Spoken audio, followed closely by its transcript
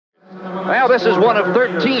Well, this is one of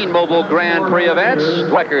 13 mobile Grand Prix events.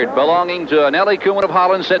 Record belonging to Nellie Koeman of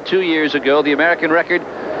Holland, set 2 years ago. The American record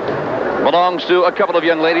belongs to a couple of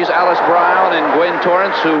young ladies, Alice Brown and Gwen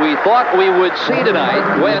Torrance, who we thought we would see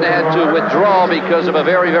tonight. Gwen had to withdraw because of a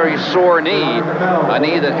very, very sore knee, a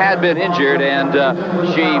knee that had been injured, and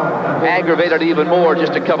she aggravated even more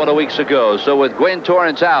just a couple of weeks ago. So with Gwen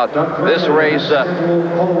Torrance out, this race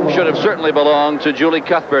should have certainly belonged to Juliet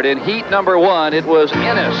Cuthbert. In heat number 1, it was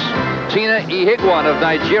Inniss, Iheagwam of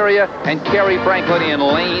Nigeria, and Carrie Franklin in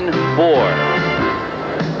lane 4.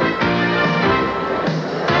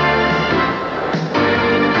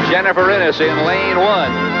 Jennifer Inniss in lane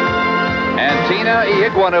 1, and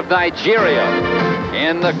Iheagwam of Nigeria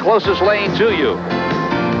in the closest lane to you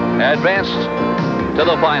advanced to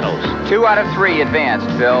the finals. 2 out of 3 advanced,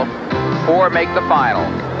 Phil. 4 make the final.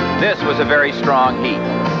 This was a very strong heat.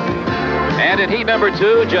 And in heat number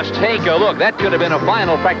 2, just take a look. That could have been a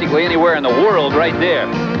final practically anywhere in the world right there.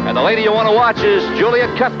 And the lady you want to watch is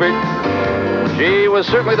Juliet Cuthbert. She was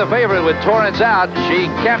certainly the favorite with Torrance out. She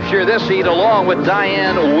captured this heat along with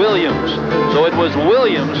Diane Williams. So it was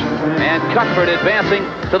Williams and Cuthbert advancing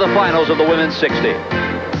to the finals of the women's 60.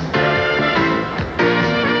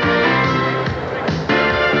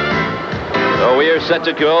 So we are set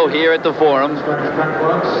to go here at the Forum.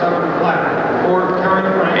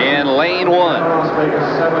 In lane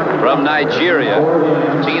 1, from Nigeria,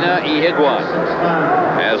 Iheagwam,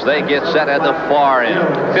 as they get set at the far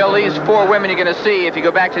end. Phil, these 4 women you're going to see, if you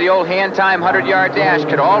go back to the old hand time 100-yard dash,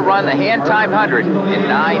 could all run the hand time 100 in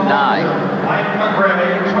 9.9.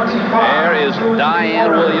 There is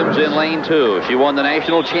Diane Williams in lane 2. She won the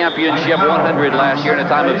national championship 100 last year in a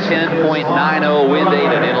time of 10.90 wind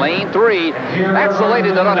aid. And in lane 3, that's the lady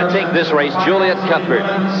that ought to take this race, Juliet Cuthbert.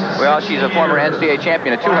 Well, she's a former NCAA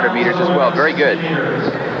champion at 200 meters as well. Very good.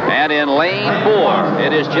 And in lane 4,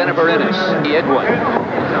 it is Jennifer Inniss,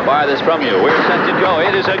 Iheagwam. Farthest from you, we're set to go.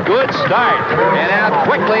 It is a good start. And out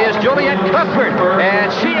quickly is Juliet Cuthbert.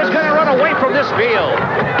 And she is going to run away from this field.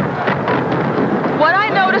 What I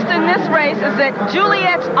noticed in this race is that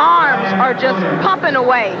Juliet's arms are just pumping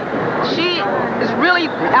away. She is really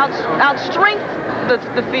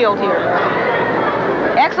outstrengthened the field here.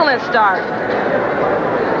 Excellent start.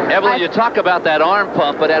 Evelyn, you talk about that arm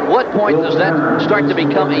pump, but at what point does that start to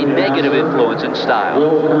become a negative influence in style?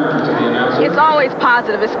 It's always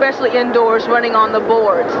positive, especially indoors running on the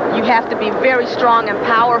boards. You have to be very strong and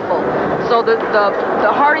powerful. So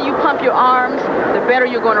the harder you pump your arms, the better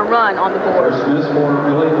you're going to run on the boards.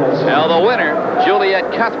 Now the winner,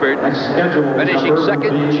 Juliet Cuthbert, finishing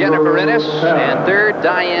second, Jennifer Inniss, and third,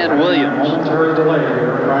 Diane Williams.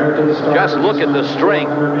 Just look at the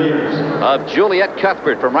strength of Juliet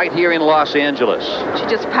Cuthbert from right here in Los Angeles. She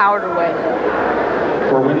just powered away.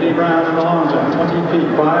 For Wendy Brown in the long jump, 20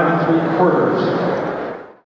 feet, 5 3/4.